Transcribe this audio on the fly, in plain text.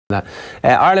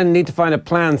Ireland need to find a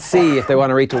plan C if they want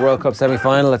to reach a World Cup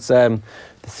semi-final. It's the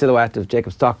silhouette of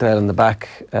Jacob Stockdale in the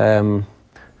back.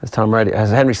 As Tom Reddy,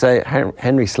 as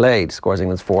Henry Slade scores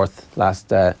England's fourth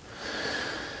last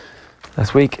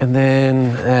week, and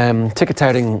then ticket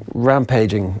touting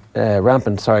rampant,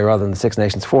 rather than the Six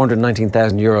Nations.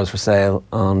 €419,000 for sale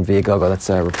on Viagogo. That's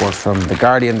a report from The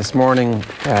Guardian this morning.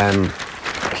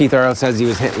 Keith Earle says he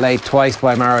was hit late twice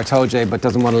by Maro Itoje, but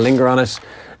doesn't want to linger on it.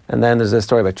 And then there's a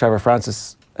story about Trevor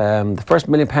Francis, the first £1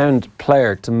 million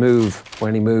player to move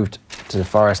when he moved to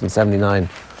Forest in '79.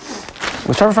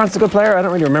 Was Trevor Francis a good player? I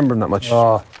don't really remember him that much.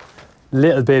 Oh,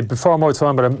 little bit before my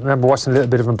time, but I remember watching a little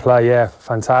bit of him play. Yeah,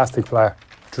 fantastic player,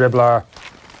 dribbler,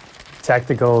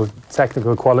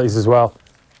 technical qualities as well.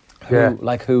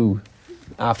 Who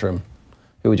after him?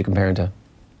 Who would you compare him to?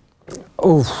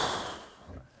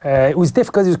 It was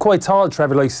difficult. He was quite tall,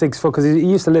 Trevor, like 6 foot, because he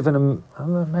used to live in I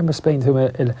remember speaking to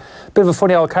him, a bit of a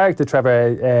funny old character,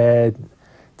 Trevor,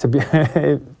 to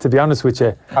be honest with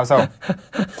you. How so?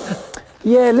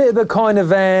 Yeah, a little bit kind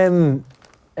of, I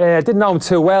didn't know him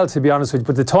too well, to be honest with you,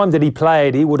 but the time that he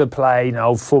played, he would have played,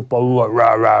 football,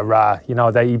 rah. He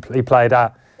played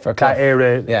that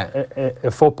era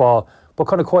of football, but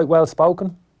kind of quite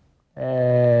well-spoken.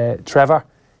 Trevor,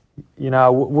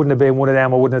 wouldn't have been one of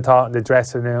them. I wouldn't have thought in the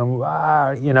dressing room,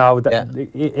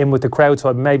 in with the crowd, so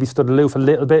I maybe stood aloof a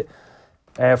little bit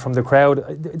from the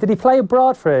crowd. Did he play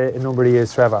abroad for a number of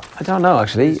years, Trevor? I don't know,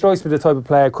 actually. He strikes me the type of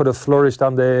player could have flourished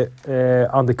on the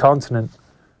continent.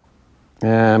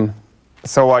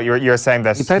 So what you're saying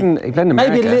that he played in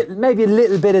America? Maybe a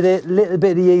little bit of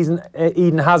the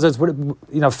Eden Hazards,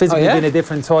 physically being a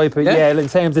different type. In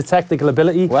terms of technical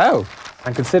ability. Wow.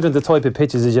 And considering the type of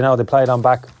pitches, as you know, they played on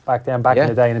back in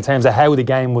the day, and in terms of how the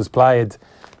game was played,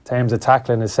 in terms of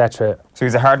tackling, etc. So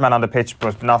he's a hard man on the pitch,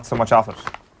 but not so much off it.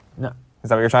 No. Is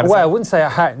that what you're trying to say? Well, I wouldn't say a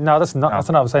hard. No, that's not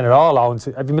what I'm saying at all. Have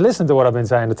you been listening to what I've been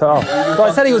saying at all? Well,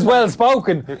 I said he was well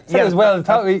spoken. That's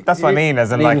what I mean,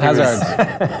 as in like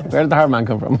Hazard. Where did the hard man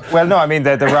come from? Well, no, I mean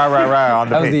the rah on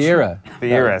the pitch. That was the era.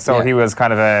 The era. So he was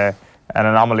kind of an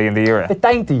anomaly in the era. A bit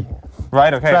dainty.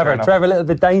 Right, okay. Trevor, a little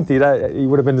bit dainty, that he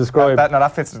would have been described.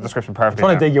 That fits the description perfectly. I'm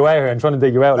trying to dig you out here. I'm trying to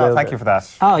dig you out a little bit. Thank you for that.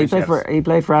 Oh, he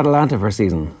played for Atalanta for a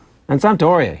season. And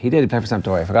Sampdoria. He did play for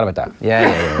Sampdoria. I forgot about that.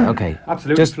 Yeah. Okay.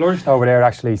 Absolutely. Just flourished over there,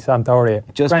 actually, Sampdoria.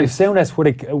 Graham Souness would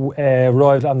have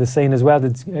arrived on the scene as well.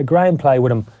 Did Graham play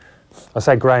with him? I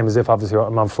said Graham as if, obviously,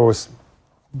 I'm on first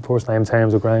name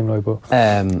terms with Graham, but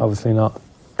obviously not.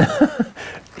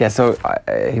 So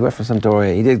he went for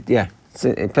Sampdoria. He did,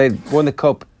 So he won the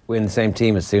cup in the same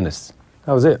team as Souness.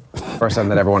 That was it. First time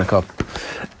they'd ever won a cup.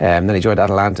 Then he joined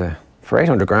Atalanta for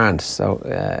 800 grand. So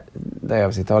they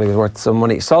obviously thought he was worth some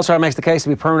money. Solskjaer makes the case to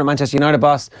be permanent Manchester United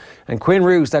boss, and Quinn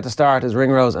Roux set to start as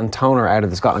Ringrose and Toner out of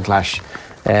the Scotland clash.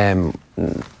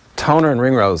 Toner and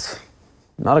Ringrose,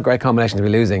 not a great combination to be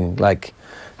losing. Like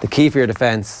the key for your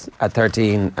defence at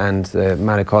 13 and the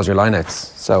man who calls your lineouts.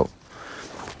 So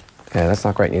that's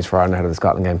not great news for Ireland out of the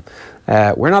Scotland game.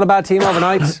 We're not a bad team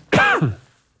overnight.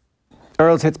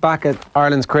 Earls hits back at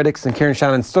Ireland's critics and Kieran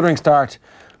Shannon's stuttering start,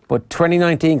 but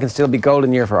 2019 can still be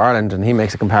golden year for Ireland, and he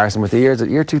makes a comparison with the years at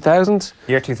year 2000.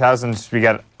 Year 2000, we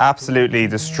get absolutely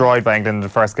destroyed by England in the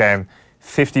first game,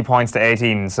 50 points to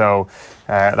 18. So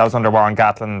that was under Warren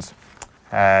Gatland.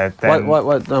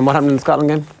 What happened in the Scotland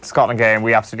game? Scotland game,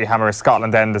 we absolutely hammer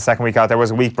Scotland. Then the second week out, there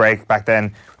was a week break back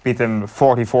then. Beat them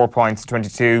 44 points to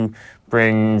 22.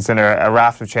 Brings in a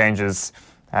raft of changes.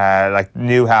 Like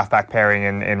new half-back pairing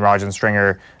in Rog and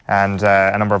Stringer, and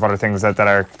a number of other things that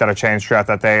are changed throughout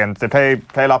that day, and they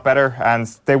play a lot better, and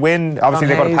they win. Obviously,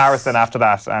 they go to Paris then after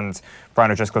that, and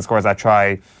Brian O'Driscoll scores that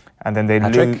try, and then they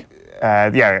lose.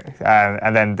 And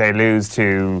then they lose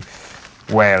to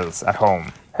Wales at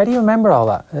home. How do you remember all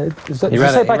that? Did you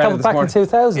say back in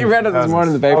 2000? He read it this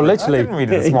morning in the paper. Oh, literally. I didn't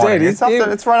read it this morning.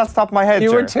 It's right off the top of my head.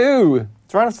 You were 2.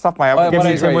 It's right off the top of my head. I'm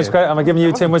giving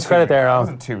you too much credit there. I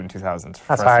wasn't 2 in 2000.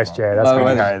 That's harsh, Ger. That's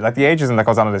really hard. Like the ageism that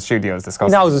goes on in the studio is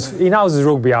disgusting. He knows his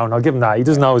rugby, Eoin. I'll give him that. He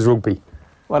does know his rugby.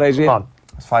 What age are you? Come on.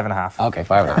 It's 5.5. Okay,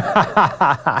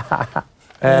 5.5.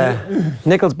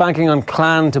 Nichols banking on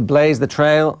Clan to blaze the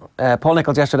trail. Paul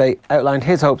Nichols yesterday outlined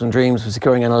his hopes and dreams for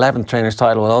securing an 11th trainer's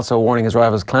title, while also warning his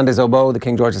rivals Clan des Obeaux, the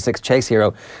King George VI chase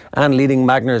hero, and leading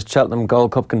Magner's Cheltenham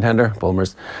Gold Cup contender,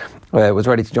 Bulmers, was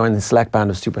ready to join the select band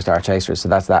of superstar chasers. So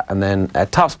that's that. And then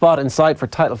top spot in sight for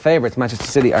title favourites. Manchester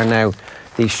City are now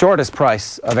the shortest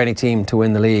price of any team to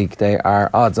win the league. They are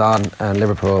odds on, and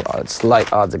Liverpool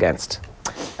slight odds against.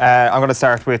 I'm going to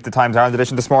start with the Times Ireland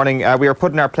edition this morning. We are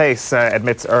putting our place,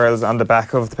 admits Earls, on the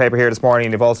back of the paper here this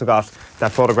morning. They've also got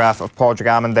that photograph of Padraig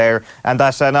Amon there. And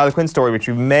that Niall Quinn story, which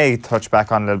we may touch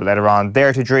back on a little bit later on.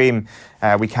 Dare to dream,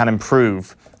 we can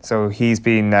improve. So he's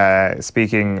been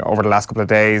speaking over the last couple of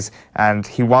days, and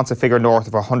he wants a figure north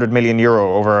of €100 million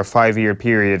over a 5-year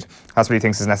period. That's what he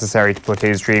thinks is necessary to put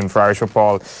his dream for Irish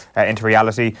football into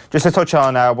reality. Just to touch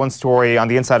on one story on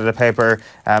the inside of the paper,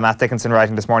 Matt Dickinson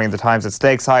writing this morning in the Times that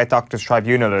stakes high at Doctors'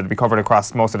 Tribunal. It'll be covered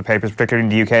across most of the papers, particularly in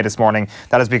the UK this morning.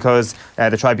 That is because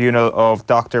the tribunal of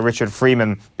Dr. Richard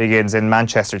Freeman begins in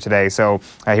Manchester today. So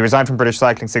he resigned from British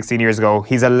Cycling 16 years ago.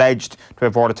 He's alleged to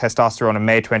have ordered testosterone in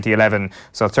May 2011.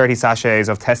 So 30 sachets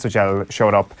of Testogel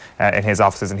showed up in his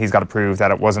offices, and he's got to prove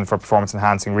that it wasn't for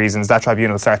performance-enhancing reasons. That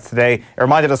tribunal starts today. It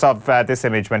reminded us of this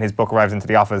image when his book arrived into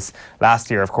the office last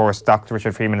year. Of course, Dr.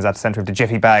 Richard Freeman is at the centre of the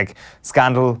Jiffy Bag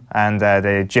scandal, and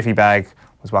the Jiffy Bag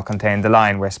was what contained the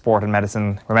line where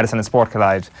medicine and sport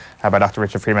collide by Dr.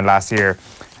 Richard Freeman last year.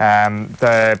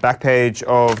 The back page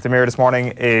of the Mirror this morning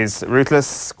is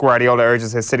ruthless. Guardiola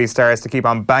urges his City stars to keep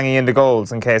on banging in the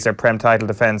goals in case their Prem title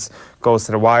defence goes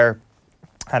to the wire.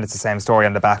 And it's the same story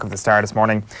on the back of the Star this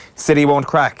morning. City won't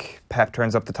crack. Pep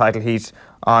turns up the title heat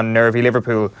on nervy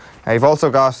Liverpool. You've also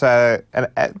got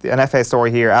an FA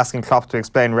story here asking Klopp to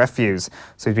explain ref views.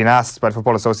 So he's been asked by the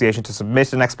Football Association to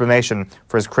submit an explanation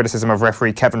for his criticism of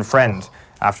referee Kevin Friend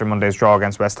after Monday's draw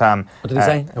against West Ham. What did he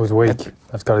say? It was weak.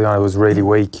 I've got to be honest, it was really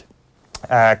weak.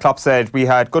 Klopp said, we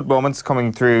had good moments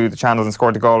coming through the channels and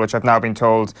scored the goal, which I've now been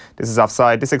told this is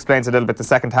offside. This explains a little bit the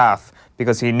second half,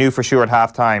 because he knew for sure at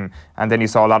half-time, and then you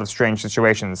saw a lot of strange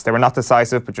situations. They were not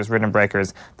decisive, but just rhythm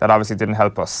breakers that obviously didn't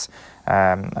help us.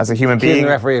 As a human being... The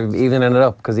referee even ended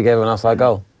up because he gave an offside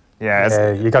goal.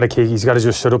 Yeah, you got to keep. He's got to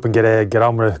just shut up and get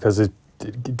on with it, because it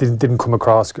didn't come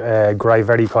across great,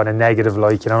 very kind of negative,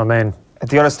 like, you know what I mean?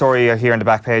 The other story here on the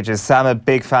back page is Sam, a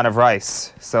big fan of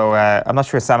Rice. So I'm not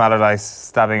sure Sam Allardyce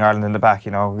stabbing Ireland in the back,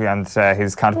 you know, and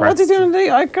his counterparts. What's he doing today?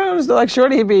 I kind of like,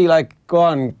 surely he'd be like, go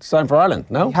on, sign for Ireland,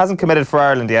 no? He hasn't committed for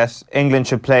Ireland yet. England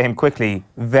should play him quickly,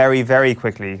 very, very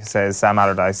quickly, says Sam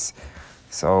Allardyce.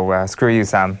 So screw you,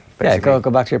 Sam. Basically. Yeah,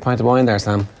 go back to your pint of wine there,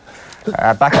 Sam.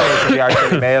 Back to the Irish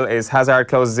Daily Mail is Hazard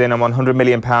closes in a £100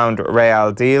 million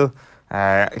Real deal.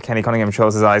 Kenny Cunningham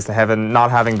shows his eyes to heaven, not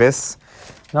having this.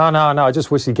 No, I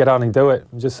just wish he'd get on and do it.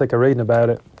 I'm just sick of reading about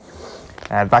it.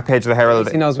 Back page of the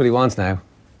Herald. He knows what he wants now.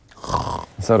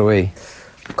 So do we.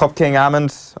 Cup King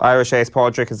Amond, Irish ace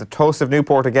Padraig is the toast of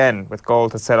Newport again, with goal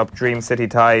to set up Dream City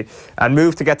tie and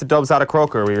move to get the dubs out of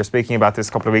Croker. We were speaking about this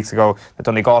a couple of weeks ago, that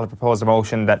Donegal had proposed a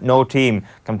motion that no team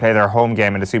can play their home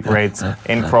game in the Super 8s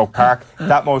in Croke Park.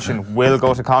 That motion will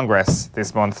go to Congress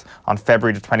this month on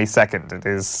February the 22nd. It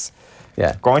is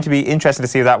going to be interesting to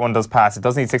see if that one does pass. It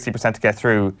does need 60% to get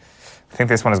through. I think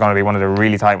this one is going to be one of the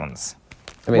really tight ones.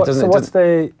 I mean, what's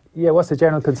the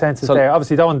general consensus there?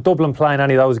 Obviously, don't want Dublin playing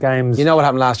any of those games. You know what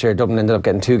happened last year? Dublin ended up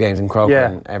getting 2 games in Croker,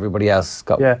 and everybody else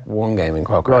got 1 game in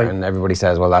Croker. Right. And everybody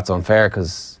says, well, that's unfair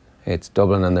because it's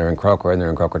Dublin and they're in Croker and they're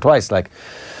in Croker twice. Like,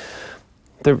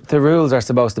 the rules are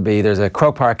supposed to be, there's a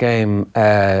Croke Park game,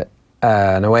 an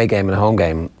away game and a home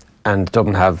game, and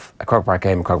Dublin have a Croke Park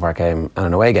game, and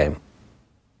an away game.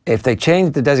 If they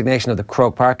changed the designation of the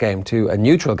Croke Park game to a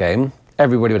neutral game,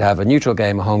 everybody would have a neutral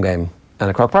game, a home game, and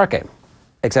a Croke Park game,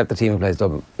 except the team who plays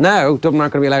Dublin. Now, Dublin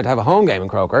aren't going to be allowed to have a home game in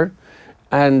Croker,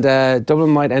 and Dublin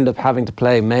might end up having to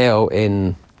play Mayo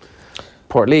in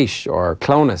Portlaoise or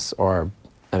Clonus or,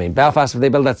 I mean, Belfast if they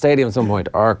build that stadium at some point,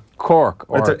 or Cork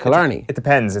or Killarney. It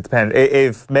depends.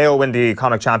 If Mayo win the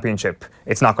Connacht Championship,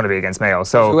 it's not going to be against Mayo.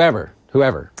 So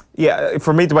Whoever. Yeah,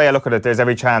 for me, the way I look at it, there's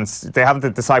every chance. They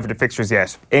haven't deciphered the fixtures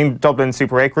yet. In Dublin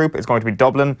Super 8 group, it's going to be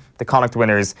Dublin, the Connacht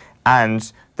winners,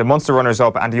 and the Munster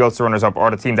runners-up and the Ulster runners-up, or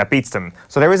the team that beats them.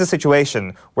 So there is a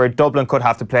situation where Dublin could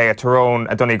have to play a Tyrone,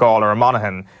 a Donegal or a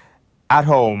Monaghan at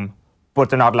home, but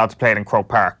they're not allowed to play it in Croke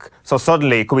Park. So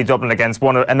suddenly it could be Dublin against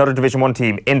another Division 1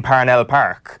 team in Parnell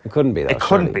Park. It couldn't be, though. It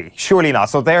couldn't be. Surely not.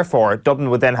 So therefore, Dublin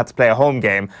would then have to play a home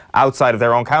game outside of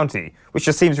their own county, which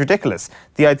just seems ridiculous.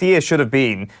 The idea should have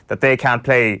been that they can't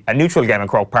play a neutral game in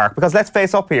Croke Park, because let's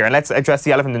face up here and let's address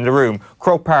the elephant in the room.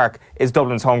 Croke Park is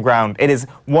Dublin's home ground. It is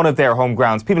one of their home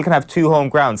grounds. People can have 2 home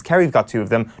grounds. Kerry've got 2 of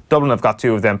them. Dublin have got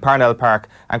 2 of them. Parnell Park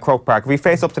and Croke Park. If we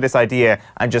face up to this idea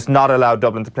and just not allow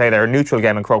Dublin to play their neutral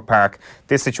game in Croke Park,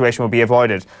 this situation will be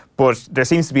avoided. But there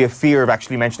seems to be a fear of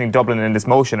actually mentioning Dublin in this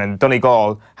motion, and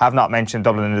Donegal have not mentioned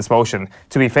Dublin in this motion.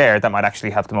 To be fair, that might actually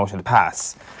help the motion to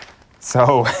pass.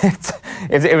 So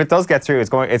if it does get through, it's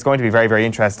going to be very, very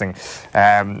interesting.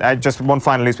 Just one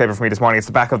final newspaper for me this morning. It's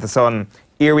the back of the Sun.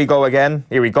 Here we go again,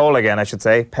 I should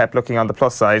say. Pep looking on the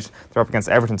plus side. They're up against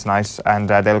Everton tonight, and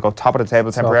they'll go top of the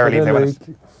table temporarily if they win it.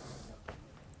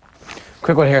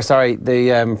 Quick one here, sorry.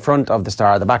 The front of the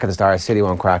Star, the back of the Star, City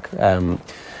won't crack.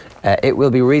 It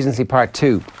will be Regency Part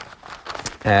 2.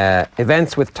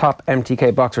 Events with top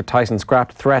MTK boxer Tyson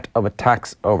scrapped, threat of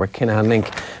attacks over Kinahan link.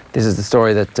 This is the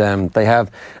story that they have.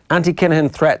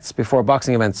 Anti-Kinahan threats before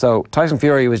boxing events. So Tyson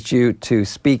Fury was due to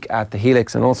speak at the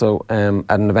Helix and also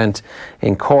at an event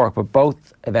in Cork, but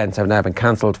both events have now been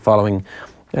cancelled following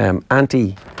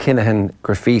anti-Kinahan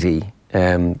graffiti.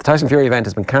 The Tyson Fury event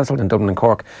has been cancelled in Dublin and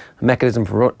Cork. A mechanism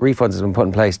for refunds has been put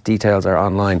in place. Details are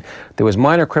online. There was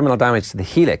minor criminal damage to the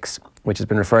Helix, which has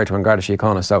been referred to in Garda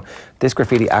Síochána. So this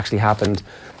graffiti actually happened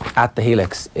at the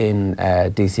Helix in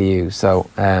DCU. So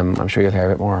I'm sure you'll hear a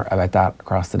bit more about that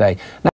across the day. Now,